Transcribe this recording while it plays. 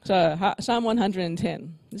So, Psalm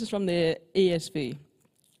 110. This is from the ESV.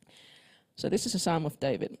 So this is a psalm of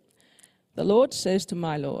David. The Lord says to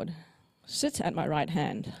my Lord, sit at my right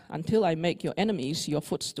hand until I make your enemies your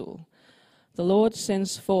footstool. The Lord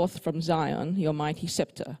sends forth from Zion your mighty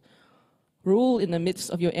scepter. Rule in the midst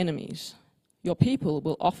of your enemies. Your people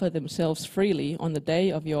will offer themselves freely on the day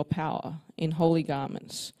of your power in holy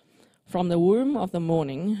garments. From the womb of the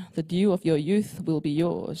morning, the dew of your youth will be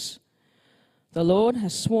yours. The Lord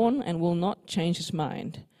has sworn and will not change his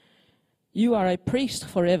mind. You are a priest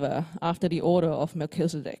forever after the order of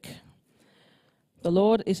Melchizedek. The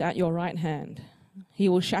Lord is at your right hand. He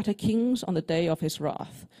will shatter kings on the day of his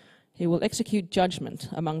wrath. He will execute judgment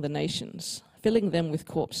among the nations, filling them with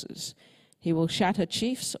corpses. He will shatter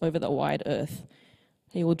chiefs over the wide earth.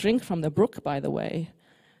 He will drink from the brook by the way.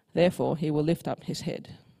 Therefore, he will lift up his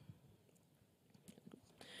head.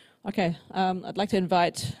 Okay, I'd like to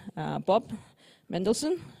invite Bob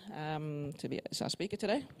Mendelson to be our speaker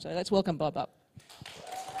today. So let's welcome Bob up.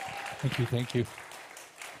 Thank you, thank you.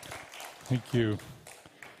 Thank you.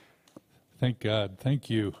 Thank God. Thank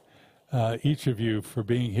you, each of you, for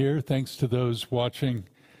being here. Thanks to those watching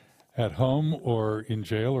at home or in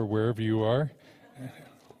jail or wherever you are.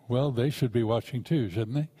 Well, they should be watching too,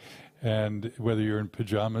 shouldn't they? And whether you're in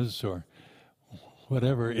pajamas or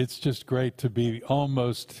whatever, it's just great to be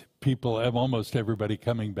almost everybody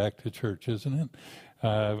coming back to church, isn't it?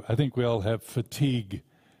 I think we all have fatigue.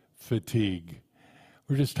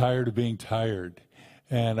 We're just tired of being tired.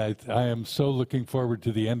 And I am so looking forward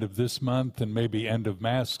to the end of this month and maybe end of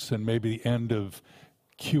masks and maybe the end of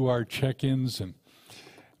QR check-ins and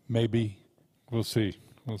maybe, we'll see.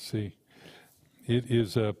 It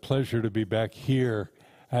is a pleasure to be back here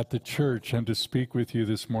at the church and to speak with you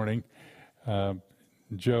this morning.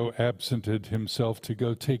 Joe absented himself to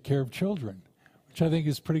go take care of children, which I think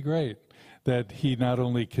is pretty great, that he not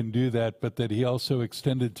only can do that, but that he also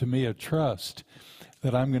extended to me a trust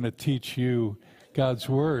that I'm going to teach you God's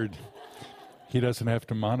Word. He doesn't have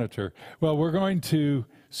to monitor. Well, we're going to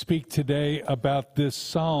speak today about this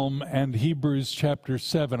psalm and Hebrews chapter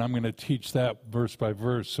 7. I'm going to teach that verse by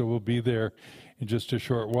verse, so we'll be there in just a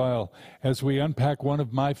short while as we unpack one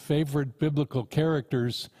of my favorite biblical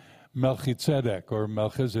characters, Melchizedek. We're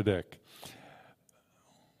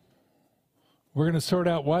going to sort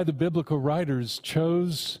out why the biblical writers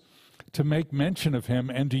chose to make mention of him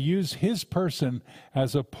and to use his person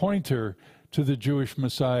as a pointer to the Jewish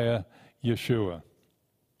Messiah, Yeshua.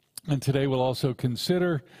 And today we'll also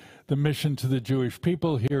consider the mission to the Jewish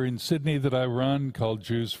people here in Sydney that I run called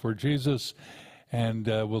Jews for Jesus. And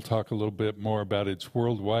we'll talk a little bit more about its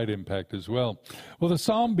worldwide impact as well. Well, the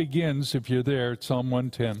psalm begins, if you're there, it's Psalm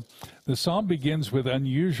 110. The psalm begins with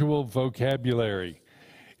unusual vocabulary.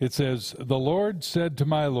 It says, the Lord said to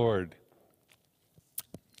my Lord.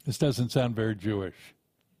 This doesn't sound very Jewish.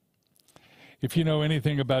 If you know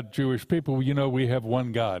anything about Jewish people, you know we have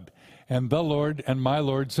one God. And the Lord and my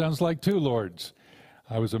Lord sounds like two lords.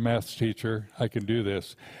 I was a maths teacher. I can do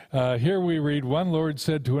this. Here we read, one Lord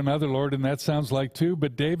said to another Lord, and that sounds like two,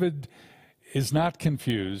 but David is not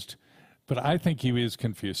confused, but I think he is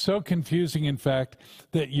confused. So confusing, in fact,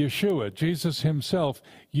 that Yeshua, Jesus himself,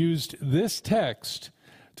 used this text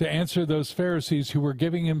to answer those Pharisees who were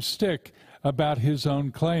giving him stick about his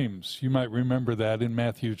own claims. You might remember that in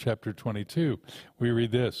Matthew chapter 22. We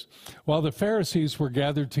read this. While the Pharisees were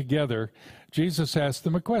gathered together, Jesus asked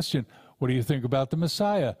them a question. What do you think about the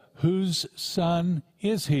Messiah? Whose son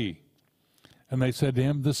is he? And they said to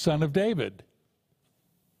him, the son of David.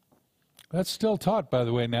 That's still taught, by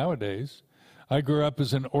the way, nowadays. I grew up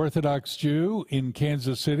as an Orthodox Jew in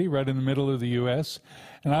Kansas City, right in the middle of the U.S.,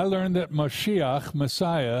 and I learned that Mashiach,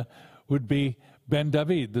 Messiah, would be Ben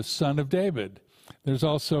David, the son of David. There's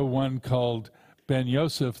also one called Ben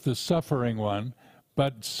Yosef, the suffering one,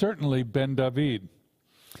 but certainly Ben David.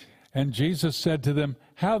 And Jesus said to them,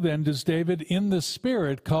 how then does David in the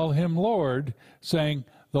Spirit call him Lord, saying,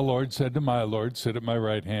 the Lord said to my Lord, sit at my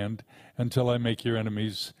right hand until I make your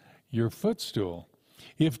enemies your footstool.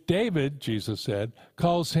 If David, Jesus said,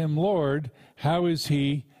 calls him Lord, how is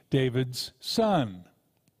he David's son?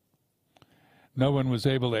 No one was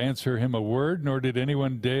able to answer him a word, nor did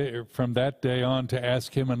anyone from that day on to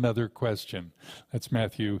ask him another question. That's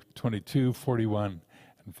Matthew 22:41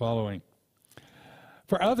 and following.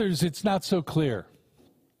 For others, it's not so clear.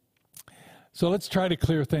 So let's try to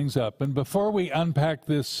clear things up. And before we unpack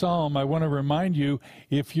this psalm, I want to remind you,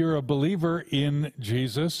 if you're a believer in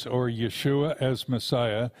Jesus or Yeshua as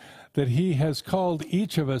Messiah, that he has called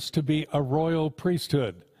each of us to be a royal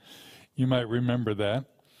priesthood. You might remember that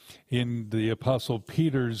in the Apostle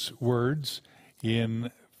Peter's words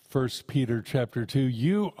in 1 Peter chapter 2.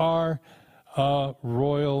 You are a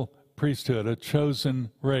royal priesthood, a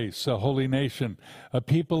chosen race, a holy nation, a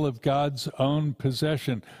people of God's own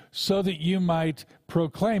possession, so that you might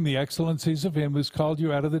proclaim the excellencies of him who's called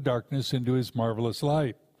you out of the darkness into his marvelous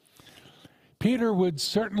light. Peter would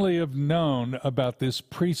certainly have known about this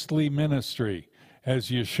priestly ministry, as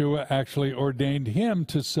Yeshua actually ordained him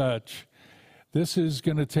to such. This is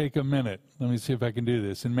going to take a minute. Let me see if I can do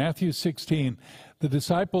this. In Matthew 16, the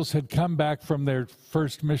disciples had come back from their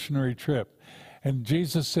first missionary trip. And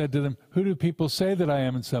Jesus said to them, who do people say that I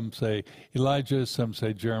am? And some say Elijah, some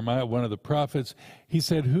say Jeremiah, one of the prophets. He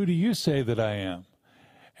said, who do you say that I am?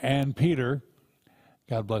 And Peter,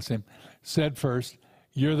 God bless him, said first,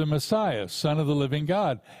 you're the Messiah, Son of the living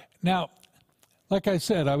God. Now, like I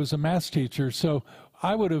said, I was a math teacher, so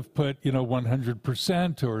I would have put,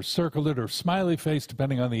 100% or circled it or smiley face,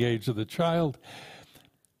 depending on the age of the child.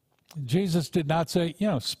 Jesus did not say,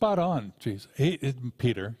 spot on,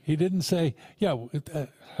 Peter. He didn't say,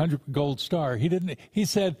 100 gold star. He didn't. He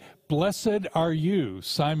said, blessed are you,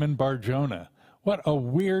 Simon Bar-Jonah. What a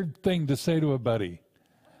weird thing to say to a buddy.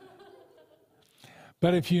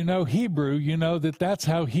 But if you know Hebrew, you know that that's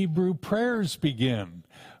how Hebrew prayers begin.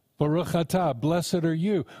 Baruch atah, blessed are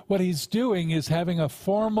you. What he's doing is having a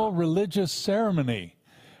formal religious ceremony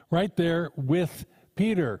right there with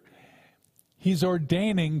Peter. He's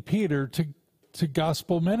ordaining Peter to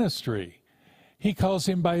gospel ministry. He calls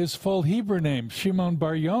him by his full Hebrew name, Shimon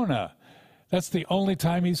Bar Yonah. That's the only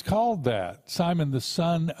time he's called that, Simon, the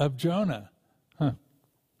son of Jonah.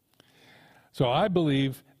 So I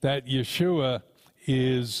believe that Yeshua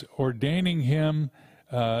is ordaining him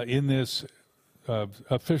in this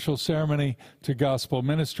official ceremony to gospel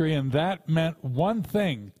ministry, and that meant one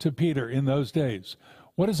thing to Peter in those days.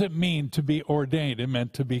 What does it mean to be ordained? It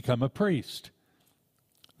meant to become a priest.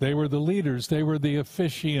 They were the leaders. They were the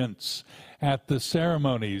officiants at the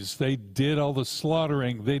ceremonies. They did all the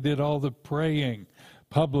slaughtering. They did all the praying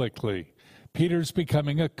publicly. Peter's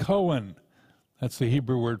becoming a Cohen. That's the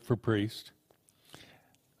Hebrew word for priest.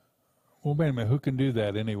 Well, wait a minute. Who can do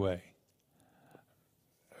that anyway?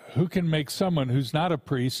 Who can make someone who's not a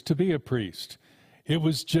priest to be a priest? It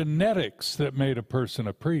was genetics that made a person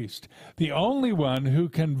a priest. The only one who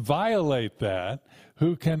can violate that,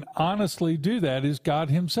 who can honestly do that, is God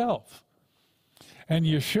himself. And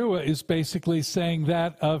Yeshua is basically saying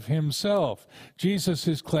that of himself. Jesus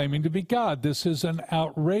is claiming to be God. This is an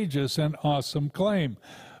outrageous and awesome claim.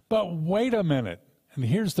 But wait a minute. And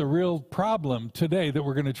here's the real problem today that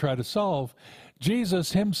we're going to try to solve.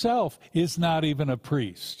 Jesus himself is not even a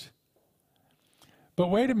priest. But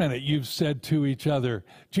wait a minute, you've said to each other,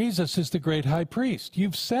 Jesus is the great high priest.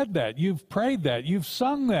 You've said that, you've prayed that, you've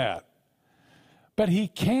sung that. But he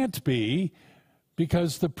can't be,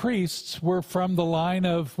 because the priests were from the line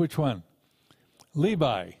of, which one?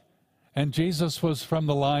 Levi. And Jesus was from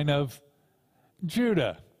the line of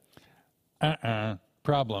Judah.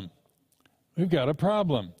 Problem. We've got a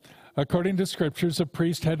problem. According to scriptures, a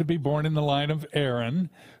priest had to be born in the line of Aaron,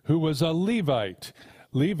 who was a Levite.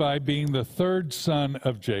 Levi being the third son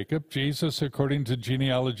of Jacob. Jesus, according to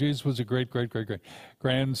genealogies, was a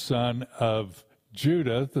great-grandson of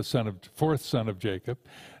Judah, the fourth son of Jacob.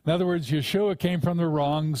 In other words, Yeshua came from the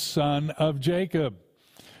wrong son of Jacob.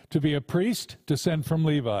 To be a priest, descend from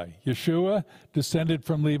Levi. Yeshua descended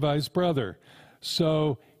from Levi's brother.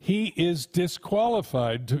 So he is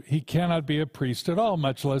disqualified. He cannot be a priest at all,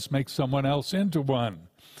 much less make someone else into one.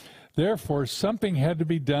 Therefore, something had to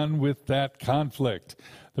be done with that conflict.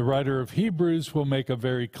 The writer of Hebrews will make a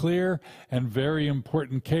very clear and very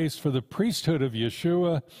important case for the priesthood of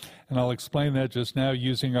Yeshua, and I'll explain that just now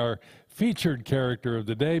using our featured character of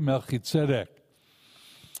the day, Melchizedek.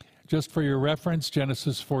 Just for your reference,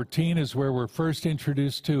 Genesis 14 is where we're first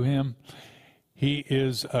introduced to him. He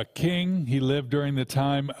is a king. He lived during the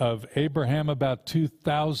time of Abraham, about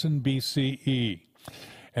 2000 BCE.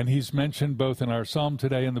 And he's mentioned both in our psalm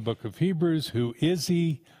today and the book of Hebrews. Who is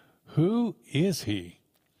he? Who is he?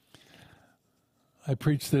 I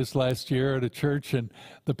preached this last year at a church, and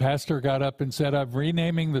the pastor got up and said, I'm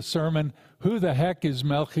renaming the sermon, Who the Heck is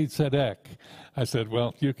Melchizedek? I said,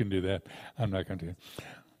 well, you can do that. I'm not going to.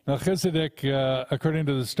 Melchizedek, according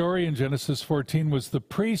to the story in Genesis 14, was the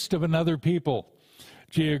priest of another people,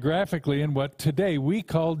 geographically in what today we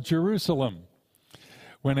call Jerusalem.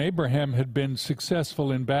 When Abraham had been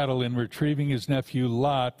successful in battle in retrieving his nephew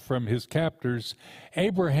Lot from his captors,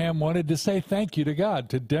 Abraham wanted to say thank you to God,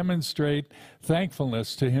 to demonstrate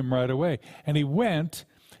thankfulness to him right away. And he went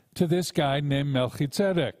to this guy named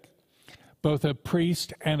Melchizedek, both a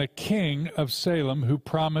priest and a king of Salem who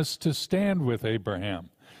promised to stand with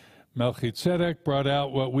Abraham. Melchizedek brought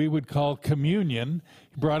out what we would call communion.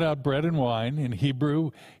 He brought out bread and wine. In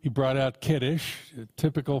Hebrew, he brought out Kiddush, a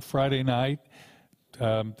typical Friday night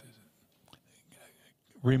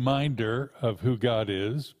reminder of who God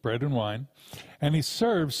is, bread and wine. And he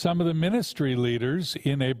served some of the ministry leaders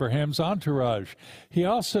in Abraham's entourage. He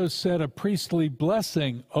also said a priestly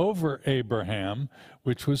blessing over Abraham,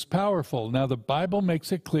 which was powerful. Now, the Bible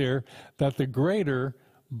makes it clear that the greater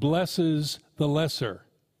blesses the lesser.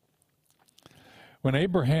 When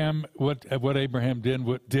Abraham, what Abraham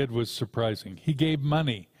did was surprising. He gave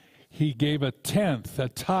money. He gave a tenth, a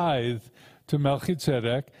tithe to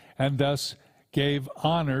Melchizedek, and thus gave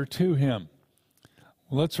honor to him.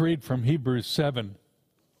 Let's read from Hebrews 7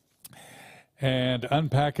 and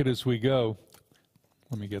unpack it as we go.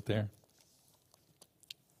 Let me get there.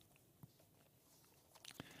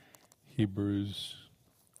 Hebrews.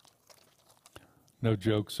 No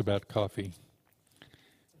jokes about coffee.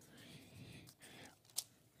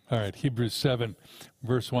 All right, Hebrews 7,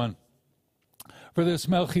 verse 1. For this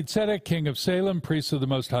Melchizedek, king of Salem, priest of the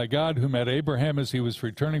Most High God, who met Abraham as he was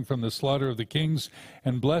returning from the slaughter of the kings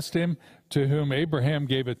and blessed him, to whom Abraham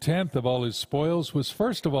gave a tenth of all his spoils, was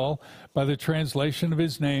first of all, by the translation of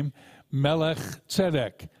his name, Melech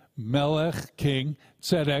Tzedek. Melech, king,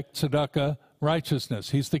 Tzedek, tzedakah, righteousness.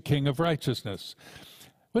 He's the king of righteousness.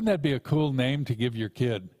 Wouldn't that be a cool name to give your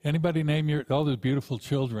kid? Anybody name all those beautiful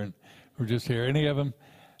children who are just here? Any of them?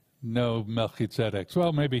 No Melchizedeks.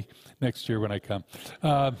 Well, maybe next year when I come.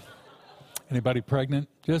 Anybody pregnant?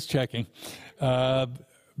 Just checking.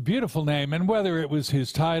 Beautiful name. And whether it was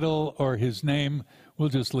his title or his name, we'll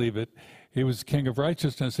just leave it. He was king of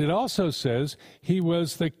righteousness. It also says he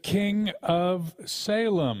was the king of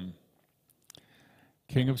Salem.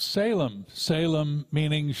 King of Salem. Salem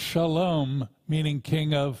meaning shalom, meaning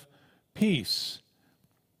king of peace.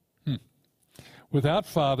 Without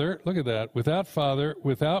father, look at that, without father,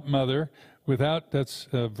 without mother, without, that's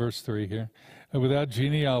verse 3 here, without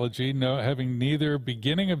genealogy, having neither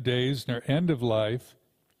beginning of days nor end of life,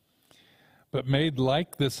 but made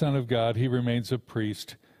like the Son of God, he remains a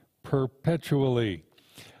priest perpetually.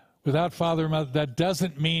 Without father and mother, that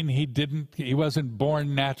doesn't mean he wasn't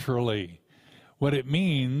born naturally. What it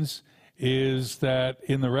means is that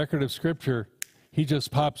in the record of Scripture, he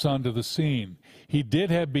just pops onto the scene. He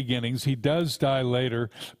did have beginnings. He does die later,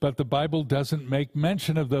 but the Bible doesn't make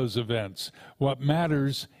mention of those events. What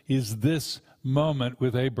matters is this moment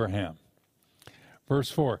with Abraham.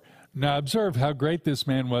 Verse 4. Now observe how great this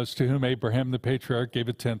man was, to whom Abraham the patriarch gave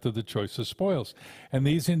a tenth of the choicest spoils. And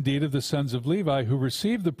these indeed of the sons of Levi, who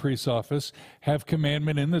received the priest's office, have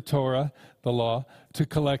commandment in the Torah, the law, to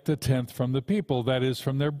collect a tenth from the people, that is,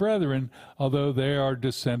 from their brethren, although they are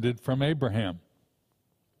descended from Abraham.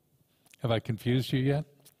 Have I confused you yet?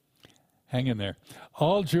 Hang in there.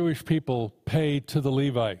 All Jewish people pay to the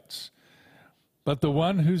Levites, but the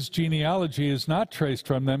one whose genealogy is not traced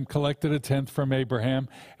from them collected a tenth from Abraham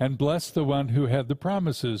and blessed the one who had the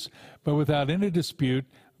promises. But without any dispute,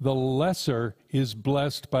 the lesser is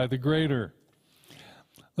blessed by the greater.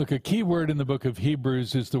 Look, a key word in the book of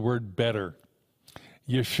Hebrews is the word better.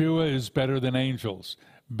 Yeshua is better than angels,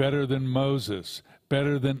 better than Moses,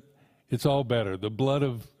 better than, it's all better. The blood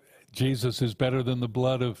of Jesus is better than the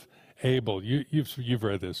blood of Abel. You've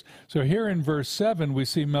read this. So here in verse 7, we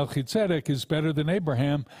see Melchizedek is better than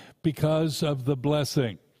Abraham because of the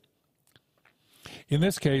blessing. In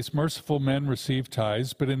this case, merciful men receive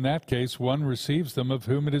tithes, but in that case, one receives them of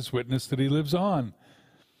whom it is witnessed that he lives on.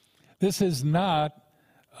 This is not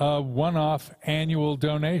a one-off annual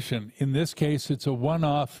donation. In this case, it's a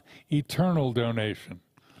one-off eternal donation.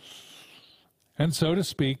 And so to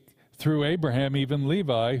speak, through Abraham, even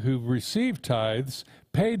Levi, who received tithes,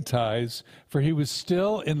 paid tithes, for he was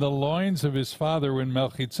still in the loins of his father when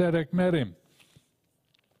Melchizedek met him.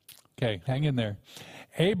 Okay, hang in there.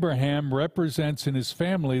 Abraham represents in his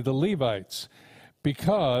family the Levites,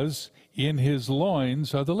 because in his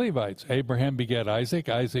loins are the Levites. Abraham begat Isaac,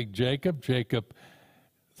 Isaac Jacob, Jacob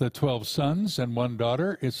the 12 sons and one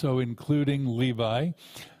daughter, so including Levi.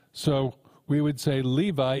 So we would say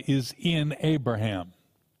Levi is in Abraham.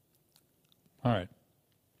 All right.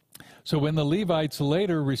 So when the Levites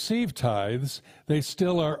later receive tithes, they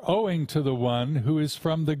still are owing to the one who is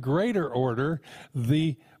from the greater order,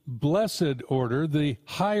 the blessed order, the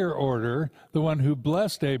higher order, the one who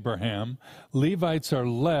blessed Abraham. Levites are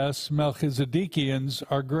less, Melchizedekians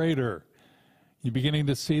are greater. You beginning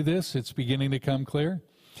to see this? It's beginning to come clear?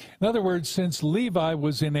 In other words, since Levi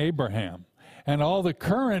was in Abraham, and all the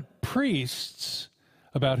current priests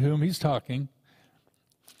about whom he's talking,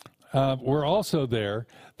 were also there,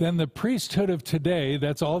 then the priesthood of today,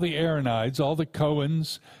 that's all the Aaronites, all the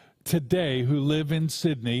Cohens, today who live in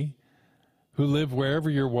Sydney, who live wherever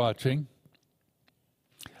you're watching,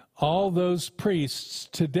 all those priests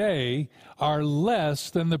today are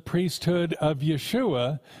less than the priesthood of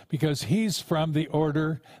Yeshua because he's from the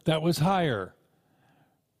order that was higher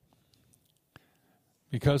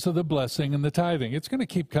because of the blessing and the tithing. It's going to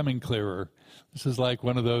keep coming clearer. This is like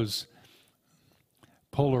one of those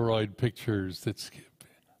Polaroid pictures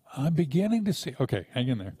I'm beginning to see. Okay, hang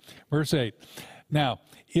in there. Verse 8. Now,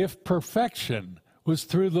 if perfection was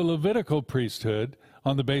through the Levitical priesthood,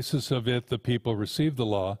 on the basis of it the people received the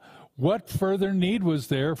law, what further need was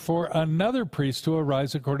there for another priest to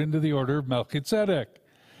arise according to the order of Melchizedek,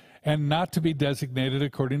 and not to be designated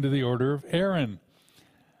according to the order of Aaron?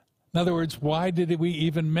 In other words, why did we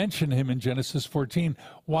even mention him in Genesis 14?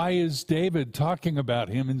 Why is David talking about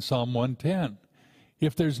him in Psalm 110?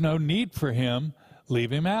 If there's no need for him,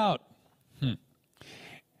 leave him out.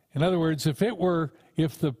 In other words, if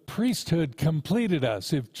the priesthood completed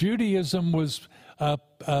us, if Judaism was a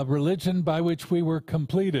religion by which we were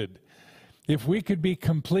completed, if we could be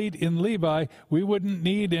complete in Levi, we wouldn't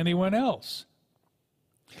need anyone else.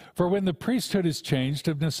 For when the priesthood is changed,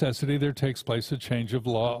 of necessity there takes place a change of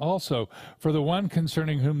law also. For the one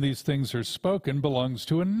concerning whom these things are spoken belongs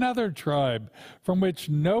to another tribe, from which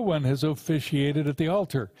no one has officiated at the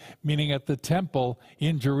altar, meaning at the temple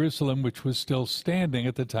in Jerusalem, which was still standing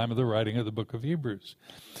at the time of the writing of the book of Hebrews.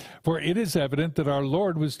 For it is evident that our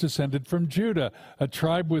Lord was descended from Judah, a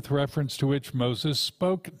tribe with reference to which Moses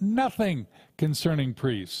spoke nothing concerning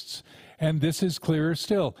priests. And this is clearer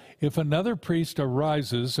still. If another priest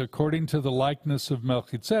arises according to the likeness of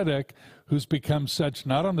Melchizedek, who's become such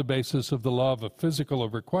not on the basis of the law of a physical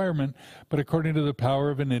requirement, but according to the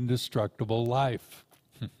power of an indestructible life.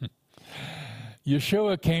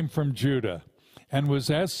 Yeshua came from Judah and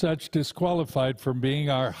was as such disqualified from being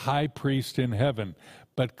our high priest in heaven.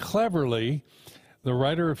 But cleverly, the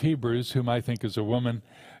writer of Hebrews, whom I think is a woman,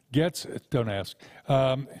 don't ask.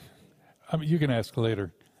 You can ask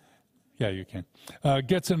later. Yeah, you can.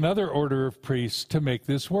 Gets another order of priests to make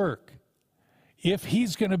this work. If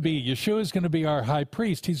Yeshua is going to be our high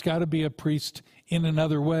priest, he's got to be a priest in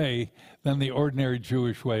another way than the ordinary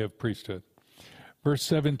Jewish way of priesthood. Verse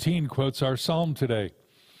 17 quotes our psalm today.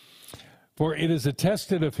 For it is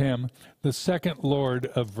attested of him, the second Lord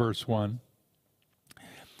of verse 1,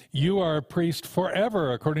 you are a priest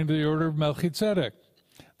forever according to the order of Melchizedek.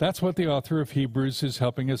 That's what the author of Hebrews is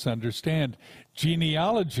helping us understand.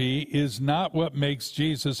 Genealogy is not what makes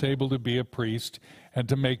Jesus able to be a priest and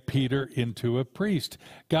to make Peter into a priest.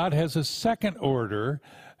 God has a second order,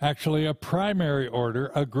 actually a primary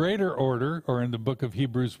order, a greater order, or in the book of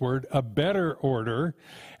Hebrews word, a better order.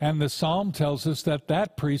 And the psalm tells us that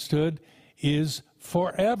that priesthood is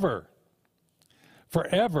forever.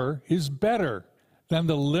 Forever is better than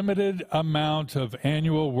the limited amount of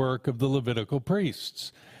annual work of the Levitical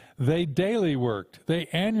priests. They daily worked, they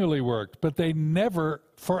annually worked, but they never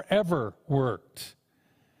forever worked.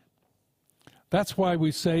 That's why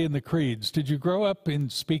we say in the creeds, did you grow up in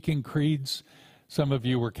speaking creeds? Some of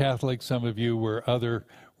you were Catholic, some of you were other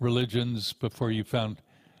religions before you found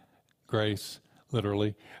grace,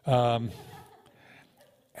 literally. And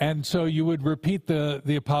so you would repeat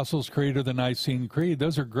the Apostles' Creed or the Nicene Creed.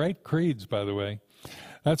 Those are great creeds, by the way.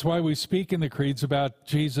 That's why we speak in the creeds about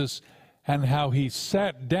Jesus and how he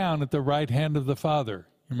sat down at the right hand of the Father.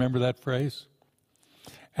 Remember that phrase?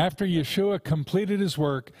 After Yeshua completed his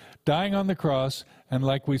work, dying on the cross, and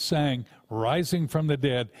like we sang, rising from the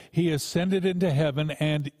dead, he ascended into heaven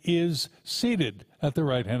and is seated at the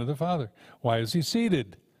right hand of the Father. Why is he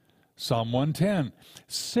seated? Psalm 110,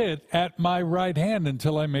 sit at my right hand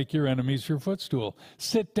until I make your enemies your footstool.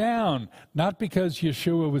 Sit down, not because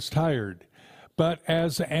Yeshua was tired, but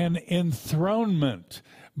as an enthronement,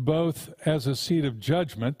 both as a seat of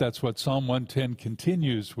judgment, that's what Psalm 110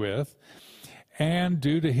 continues with, and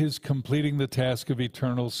due to his completing the task of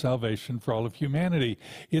eternal salvation for all of humanity.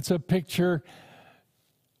 It's a picture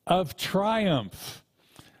of triumph.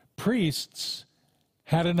 Priests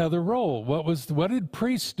had another role. What did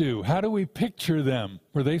priests do? How do we picture them?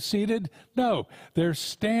 Were they seated? No, they're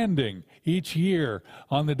standing each year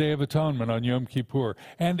on the Day of Atonement, on Yom Kippur.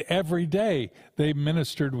 And every day they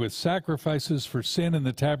ministered with sacrifices for sin in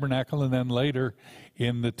the tabernacle and then later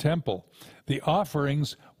in the temple. The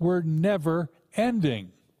offerings were never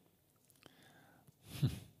ending.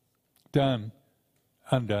 Done,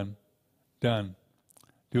 undone, done.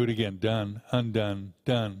 Do it again. Done, undone,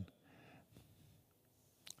 done.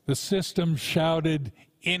 The system shouted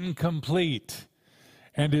incomplete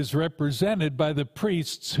and is represented by the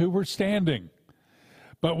priests who were standing.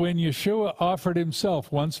 But when Yeshua offered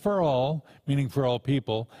himself once for all, meaning for all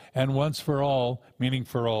people, and once for all, meaning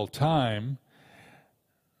for all time,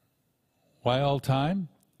 why all time?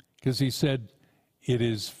 Because he said, it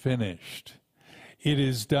is finished. It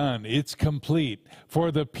is done. It's complete.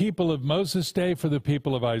 For the people of Moses' day, for the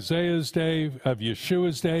people of Isaiah's day, of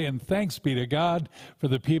Yeshua's day, and thanks be to God for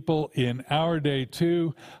the people in our day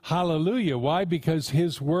too. Hallelujah. Why? Because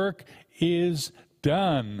his work is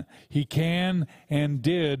done. He can and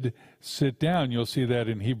did sit down. You'll see that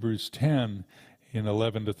in Hebrews 10 in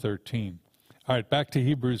 11 to 13. All right, back to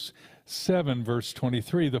Hebrews 7, verse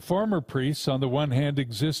 23. The former priests, on the one hand,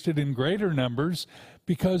 existed in greater numbers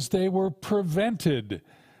because they were prevented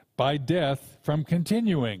by death from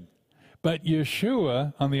continuing. But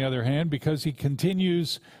Yeshua, on the other hand, because he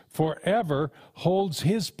continues forever, holds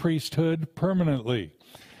his priesthood permanently.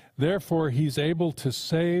 Therefore, he's able to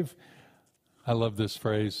save, I love this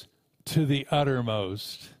phrase, to the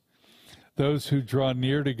uttermost, those who draw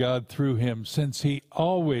near to God through him, since he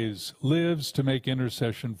always lives to make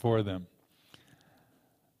intercession for them.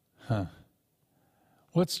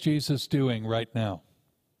 What's Jesus doing right now?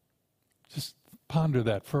 Just ponder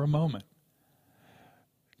that for a moment.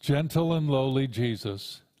 Gentle and lowly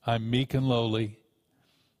Jesus. I'm meek and lowly.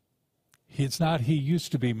 It's not he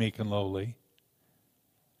used to be meek and lowly.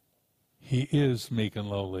 He is meek and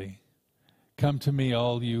lowly. Come to me,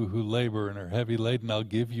 all you who labor and are heavy laden. I'll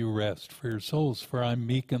give you rest for your souls, for I'm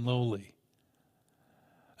meek and lowly.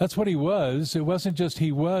 That's what he was. It wasn't just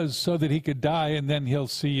he was so that he could die and then he'll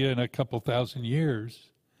see you in a couple thousand years.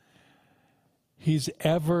 He's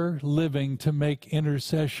ever living to make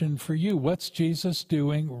intercession for you. What's Jesus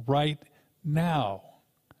doing right now?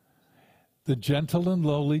 The gentle and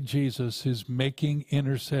lowly Jesus is making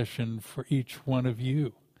intercession for each one of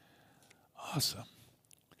you. Awesome.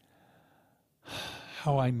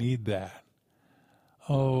 How I need that.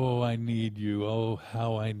 Oh, I need you. Oh,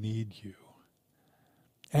 how I need you.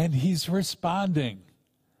 And he's responding.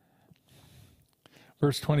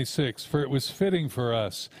 Verse 26, for it was fitting for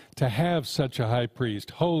us to have such a high priest,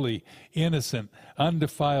 holy, innocent,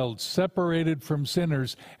 undefiled, separated from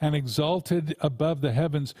sinners, and exalted above the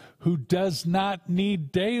heavens, who does not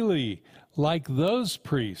need daily, like those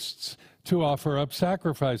priests, to offer up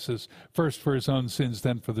sacrifices, first for his own sins,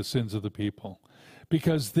 then for the sins of the people.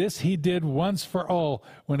 Because this he did once for all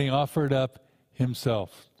when he offered up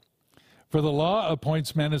himself. For the law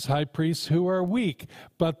appoints men as high priests who are weak,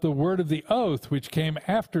 but the word of the oath, which came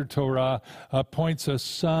after Torah, appoints a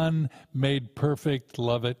son made perfect,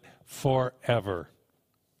 love it, forever.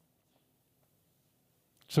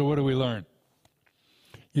 So what do we learn?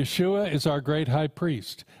 Yeshua is our great high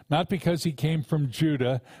priest, not because he came from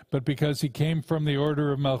Judah, but because he came from the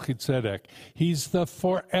order of Melchizedek. He's the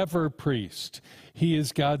forever priest. He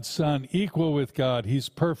is God's son, equal with God. He's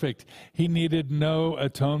perfect. He needed no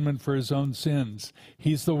atonement for his own sins.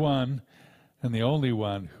 He's the one and the only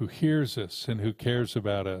one who hears us and who cares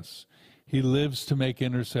about us. He lives to make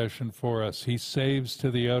intercession for us. He saves to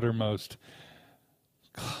the uttermost.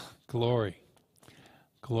 Glory.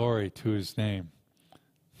 Glory to his name.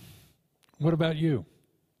 What about you?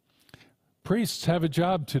 Priests have a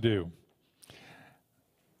job to do.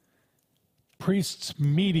 Priests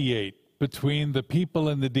mediate between the people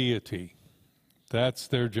and the deity. That's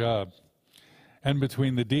their job. And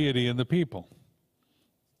between the deity and the people.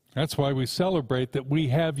 That's why we celebrate that we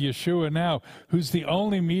have Yeshua now, who's the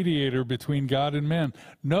only mediator between God and men.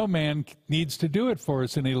 No man needs to do it for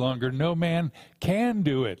us any longer. No man can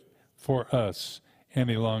do it for us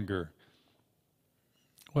any longer.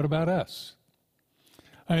 What about us?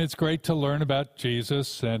 I mean, it's great to learn about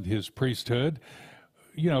Jesus and his priesthood.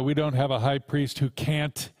 You know, we don't have a high priest who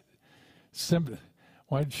can't...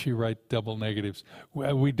 Why did she write double negatives?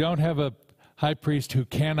 We don't have a high priest who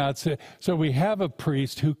cannot... So we have a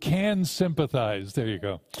priest who can sympathize. There you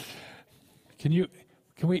go. Can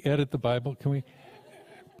we edit the Bible? Can we...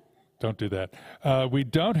 Don't do that. We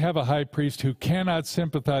don't have a high priest who cannot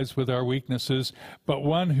sympathize with our weaknesses, but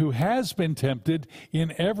one who has been tempted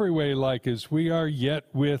in every way like as we are, yet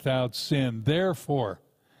without sin. Therefore,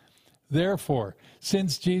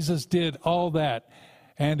 since Jesus did all that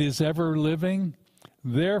and is ever living,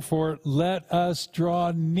 therefore let us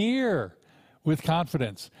draw near with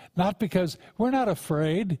confidence. Not because we're not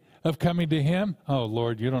afraid of coming to him. Oh,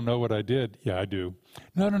 Lord, you don't know what I did. Yeah, I do.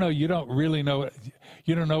 No, you don't really know it.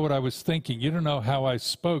 You don't know what I was thinking. You don't know how I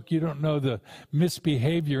spoke. You don't know the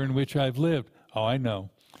misbehavior in which I've lived. Oh, I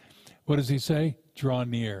know. What does he say? Draw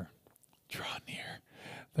near. Draw near.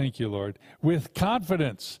 Thank you, Lord. With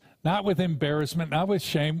confidence, not with embarrassment, not with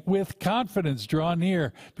shame, with confidence, draw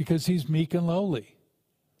near, because he's meek and lowly.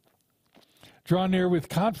 Draw near with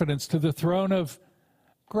confidence to the throne of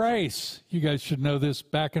grace. You guys should know this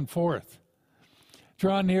back and forth.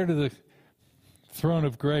 Draw near to the throne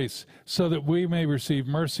of grace so that we may receive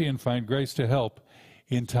mercy and find grace to help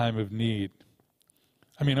in time of need.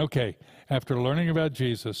 I mean, okay, after learning about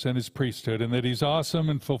Jesus and his priesthood and that he's awesome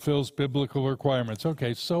and fulfills biblical requirements,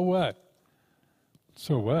 okay, so what?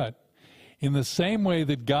 So what? In the same way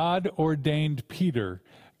that God ordained Peter,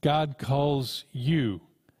 God calls you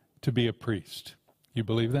to be a priest. You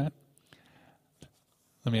believe that?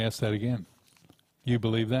 Let me ask that again. You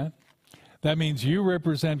believe that? That means you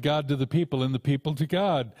represent God to the people and the people to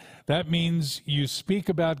God. That means you speak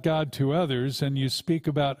about God to others and you speak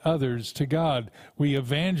about others to God. We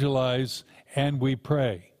evangelize and we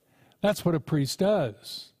pray. That's what a priest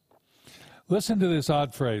does. Listen to this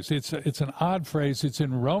odd phrase. It's an odd phrase. It's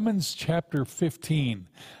in Romans chapter 15.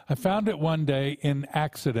 I found it one day in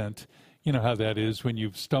accident. You know how that is when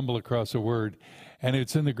you stumble across a word. And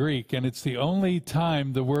it's in the Greek, and it's the only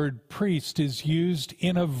time the word priest is used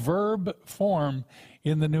in a verb form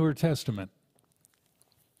in the Newer Testament.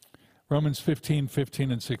 Romans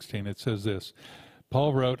 15:15 and 16, it says this.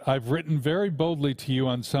 Paul wrote, I've written very boldly to you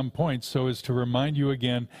on some points so as to remind you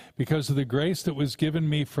again, because of the grace that was given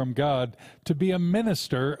me from God, to be a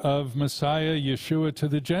minister of Messiah Yeshua to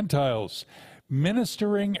the Gentiles,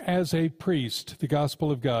 ministering as a priest the gospel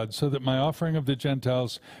of God, so that my offering of the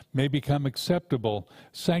Gentiles may become acceptable,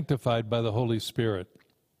 sanctified by the Holy Spirit.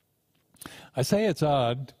 I say it's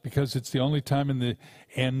odd because it's the only time in the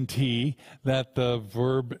NT that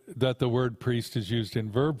the word priest is used in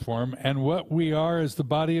verb form, and what we are as the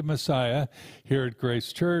body of Messiah here at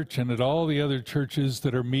Grace Church and at all the other churches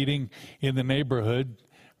that are meeting in the neighborhood,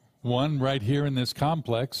 one right here in this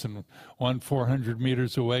complex and one 400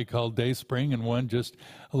 meters away called Dayspring and one just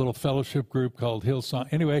a little fellowship group called Hillsong.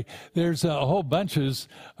 Anyway, there's a whole bunches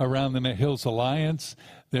around the Hills Alliance.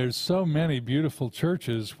 There's so many beautiful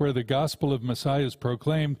churches where the gospel of Messiah is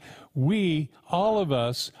proclaimed. We, all of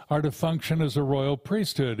us, are to function as a royal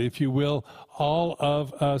priesthood, if you will, all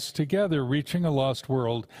of us together, reaching a lost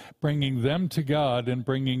world, bringing them to God and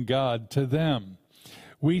bringing God to them.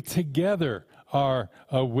 We together are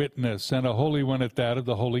a witness, and a holy one at that, of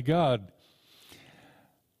the holy God.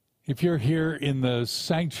 If you're here in the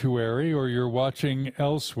sanctuary or you're watching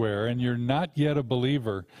elsewhere and you're not yet a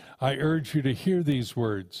believer, I urge you to hear these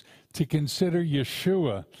words, to consider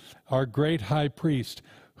Yeshua, our great high priest,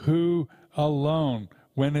 who alone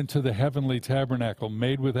went into the heavenly tabernacle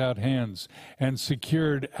made without hands and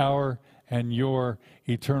secured our and your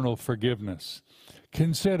eternal forgiveness.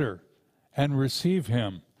 Consider and receive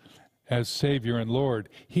him as Savior and Lord.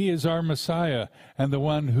 He is our Messiah and the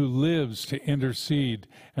one who lives to intercede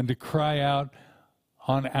and to cry out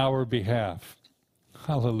on our behalf.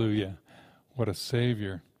 Hallelujah. What a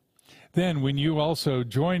Savior. Then when you also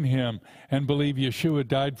join him and believe Yeshua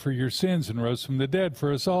died for your sins and rose from the dead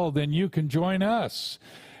for us all, then you can join us.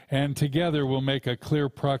 And together we'll make a clear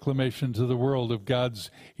proclamation to the world of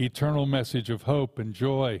God's eternal message of hope and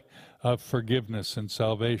joy, of forgiveness and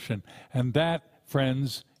salvation. And that,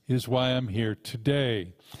 friends, is why I'm here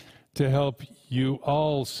today, to help you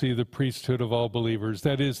all see the priesthood of all believers.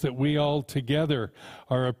 That is, that we all together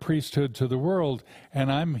are a priesthood to the world,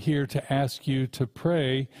 and I'm here to ask you to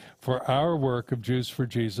pray for our work of Jews for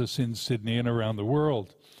Jesus in Sydney and around the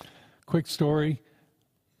world. Quick story,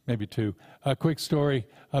 maybe two. A quick story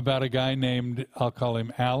about a guy named, I'll call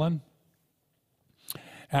him Alan.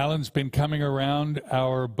 Alan's been coming around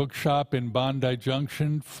our bookshop in Bondi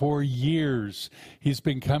Junction for years. He's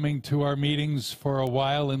been coming to our meetings for a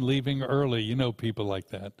while and leaving early. You know people like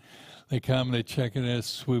that. They come, they check in,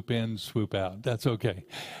 swoop in, swoop out. That's okay.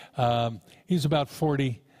 He's about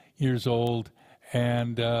 40 years old,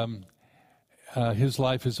 and his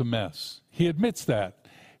life is a mess. He admits that.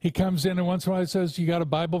 He comes in and once in a while he says, you got a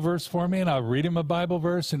Bible verse for me? And I'll read him a Bible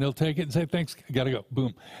verse and he'll take it and say, thanks, I got to go.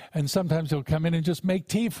 Boom. And sometimes he'll come in and just make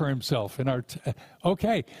tea for himself.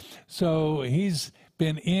 Okay. So he's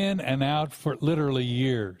been in and out for literally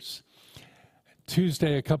years.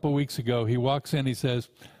 Tuesday, a couple weeks ago, he walks in, he says,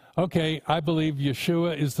 okay, I believe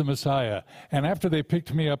Yeshua is the Messiah. And after they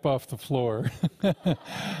picked me up off the floor,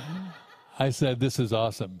 I said, this is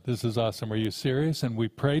awesome. This is awesome. Are you serious? And we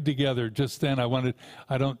prayed together just then.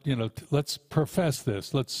 Let's profess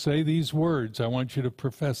this. Let's say these words. I want you to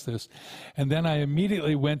profess this. And then I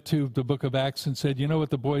immediately went to the book of Acts and said, you know what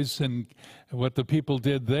the boys and what the people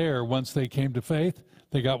did there once they came to faith?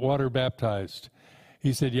 They got water baptized.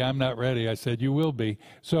 He said, yeah, I'm not ready. I said, you will be.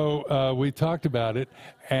 So we talked about it.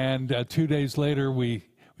 And 2 days later, we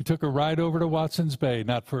took a ride over to Watson's Bay,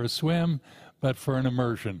 not for a swim, but for an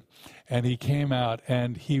immersion. And he came out,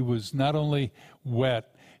 and he was not only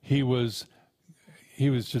wet, he was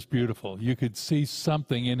just beautiful. You could see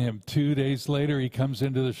something in him. 2 days later, he comes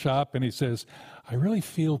into the shop and he says, I really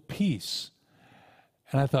feel peace.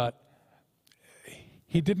 And I thought,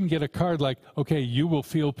 he didn't get a card like, okay, you will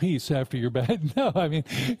feel peace after your bed. No, I mean,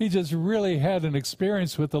 he just really had an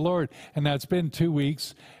experience with the Lord. And now it's been 2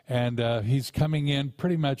 weeks, and he's coming in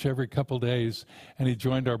pretty much every couple days, and he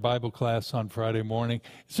joined our Bible class on Friday morning.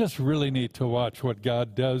 It's just really neat to watch what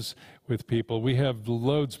God does with people. We have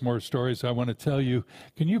loads more stories I want to tell you.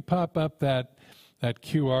 Can you pop up that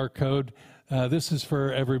QR code? This is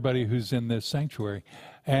for everybody who's in this sanctuary,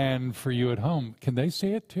 and for you at home. Can they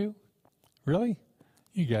see it too? Really?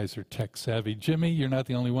 You guys are tech savvy. Jimmy, you're not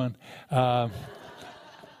the only one. But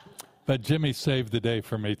Jimmy saved the day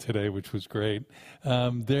for me today, which was great.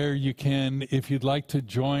 There you can, if you'd like to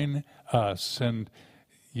join us, and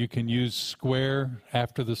you can use Square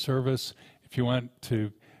after the service if you want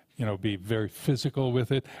to, be very physical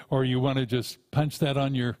with it, or you want to just punch that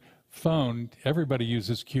on your phone. Everybody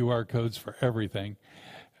uses QR codes for everything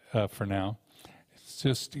for now.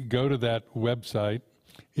 Just go to that website.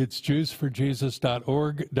 It's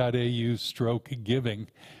jewsforjesus.org.au/giving,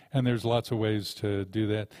 and there's lots of ways to do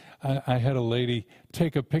that. I had a lady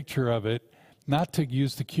take a picture of it, not to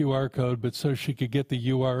use the QR code, but so she could get the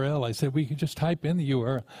URL. I said, we could just type in the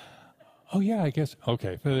URL. Oh, yeah, I guess.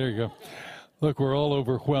 Okay, there you go. Look, we're all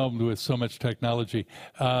overwhelmed with so much technology.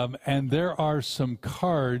 And there are some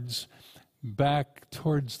cards back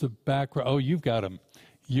towards the back. Oh, you've got them.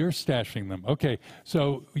 You're stashing them. Okay,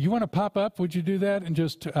 so you want to pop up? Would you do that and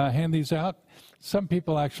just hand these out? Some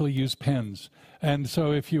people actually use pens. And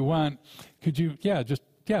so if you want, could you,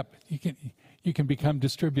 you can become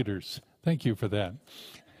distributors. Thank you for that.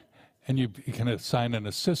 And you can assign an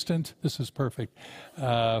assistant. This is perfect.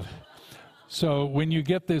 So when you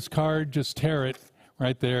get this card, just tear it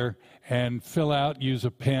right there and fill out, use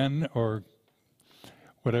a pen or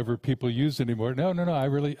whatever people use anymore. No,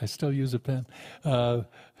 I still use a pen.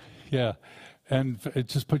 And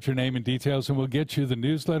just put your name and details, and we'll get you the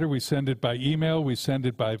newsletter. We send it by email. We send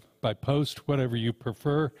it by post, whatever you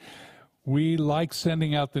prefer. We like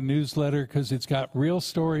sending out the newsletter because it's got real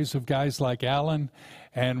stories of guys like Alan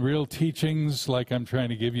and real teachings like I'm trying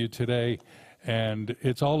to give you today. And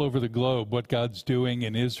it's all over the globe, what God's doing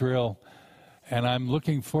in Israel. And I'm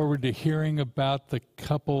looking forward to hearing about the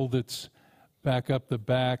couple that's back up the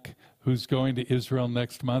back who's going to Israel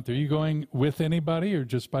next month. Are you going with anybody or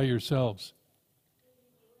just by yourselves?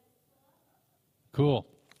 Cool.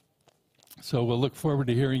 So we'll look forward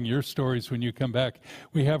to hearing your stories when you come back.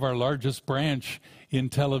 We have our largest branch in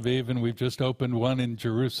Tel Aviv, and we've just opened one in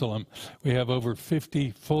Jerusalem. We have over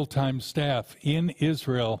 50 full-time staff in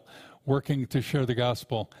Israel working to share the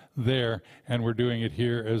gospel there, and we're doing it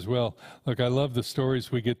here as well. Look, I love the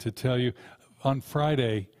stories we get to tell you. On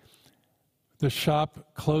Friday, the shop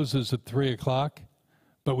closes at 3 o'clock,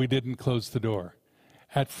 but we didn't close the door.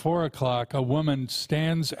 At 4 o'clock, a woman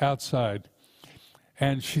stands outside,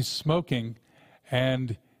 and she's smoking,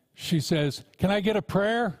 and she says, "Can I get a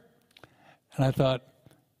prayer?" And I thought,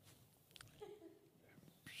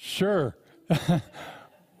 sure.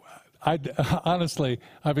 Honestly,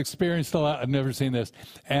 I've experienced a lot. I've never seen this.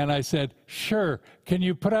 And I said, sure. Can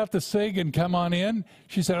you put out the cig and come on in?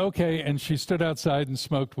 She said, okay. And she stood outside and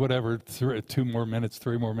smoked whatever, 2 more minutes,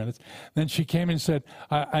 3 more minutes. Then she came and said,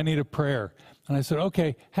 I need a prayer. And I said,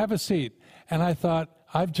 okay, have a seat. And I thought,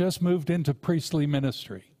 I've just moved into priestly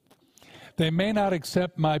ministry. They may not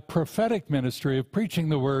accept my prophetic ministry of preaching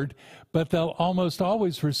the word, but they'll almost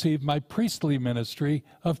always receive my priestly ministry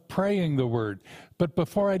of praying the word. But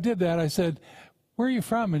before I did that, I said, where are you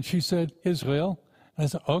from? And she said, Israel. And I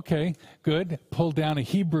said, okay, good. Pulled down a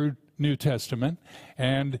Hebrew New Testament.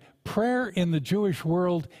 And prayer in the Jewish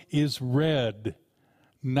world is read,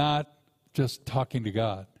 not just talking to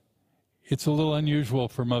God. It's a little unusual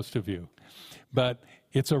for most of you, but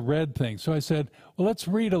it's a read thing. So I said, well, let's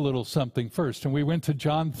read a little something first. And we went to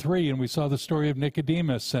John 3, and we saw the story of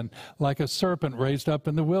Nicodemus, and like a serpent raised up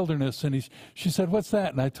in the wilderness. And she said, what's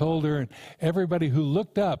that? And I told her, and everybody who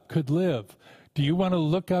looked up could live. Do you want to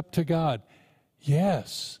look up to God?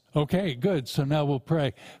 Yes. Okay, good. So now we'll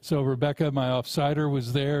pray. So Rebecca, my offsider,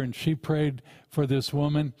 was there, and she prayed for this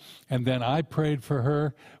woman, and then I prayed for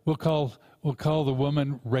her. We'll call the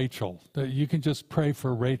woman Rachel. You can just pray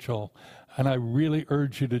for Rachel. And I really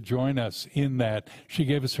urge you to join us in that. She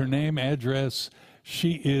gave us her name, address.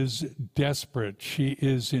 She is desperate. She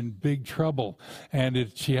is in big trouble. And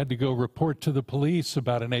she had to go report to the police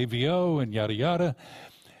about an AVO and yada, yada.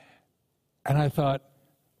 And I thought,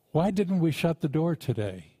 why didn't we shut the door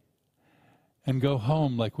today? and go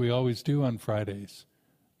home like we always do on Fridays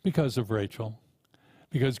because of Rachel,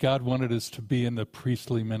 because God wanted us to be in the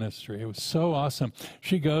priestly ministry. It was so awesome.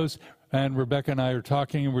 She goes, and Rebecca and I are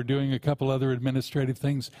talking, and we're doing a couple other administrative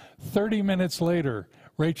things. 30 minutes later,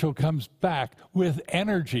 Rachel comes back with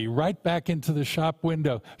energy right back into the shop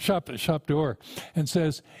door, and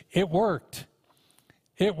says, "It worked.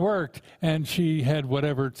 It worked." And she had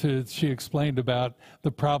she explained about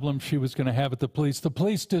the problem she was going to have at the police. The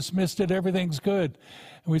police dismissed it. Everything's good.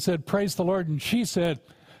 And we said, "Praise the Lord." And she said,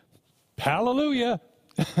 "Hallelujah."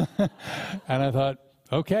 And I thought,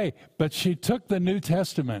 okay. But she took the New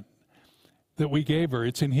Testament that we gave her,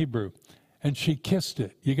 it's in Hebrew, and she kissed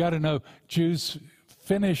it. You got to know, Jews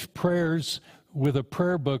finish prayers with a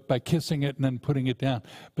prayer book by kissing it and then putting it down.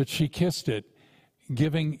 But she kissed it,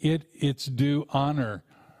 giving it its due honor.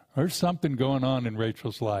 There's something going on in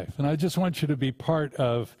Rachel's life. And I just want you to be part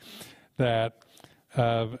of that.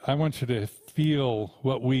 I want you to feel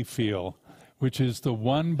what we feel, which is the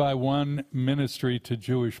one-by-one ministry to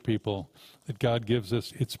Jewish people that God gives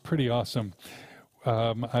us. It's pretty awesome.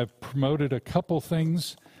 I've promoted a couple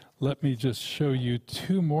things. Let me just show you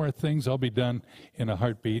two more things. I'll be done in a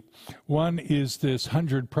heartbeat. One is this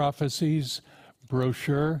 100 Prophecies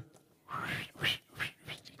brochure.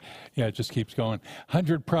 Yeah, it just keeps going.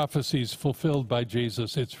 100 Prophecies fulfilled by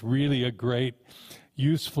Jesus. It's really a great,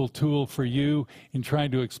 useful tool for you in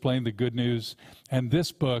trying to explain the good news. And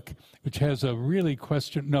this book, which has a really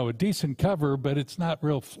a decent cover, but it's not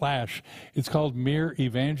real flash. It's called Mere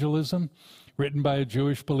Evangelism, written by a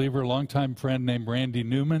Jewish believer, longtime friend named Randy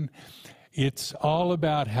Newman. It's all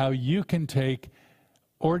about how you can take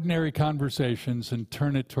ordinary conversations and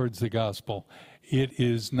turn it towards the gospel.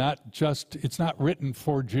 It's not written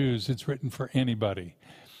for Jews, it's written for anybody,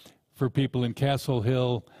 for people in Castle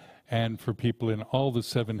Hill and for people in all the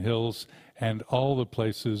 7 hills and all the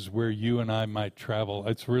places where you and I might travel.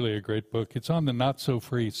 It's really a great book. It's on the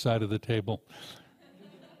not-so-free side of the table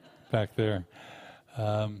back there.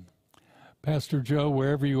 Pastor Joe,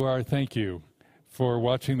 wherever you are, thank you for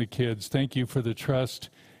watching the kids. Thank you for the trust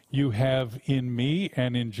you have in me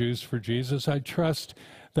and in Jews for Jesus. I trust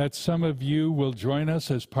that some of you will join us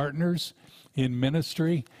as partners in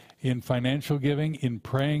ministry, in financial giving, in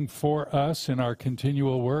praying for us in our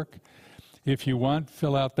continual work. If you want,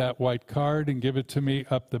 fill out that white card and give it to me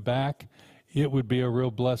up the back. It would be a real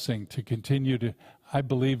blessing to continue to, I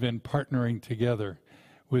believe in partnering together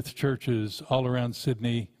with churches all around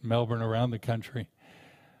Sydney, Melbourne, around the country.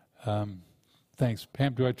 Thanks.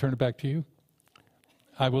 Pam, do I turn it back to you?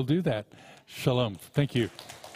 I will do that. Shalom. Thank you.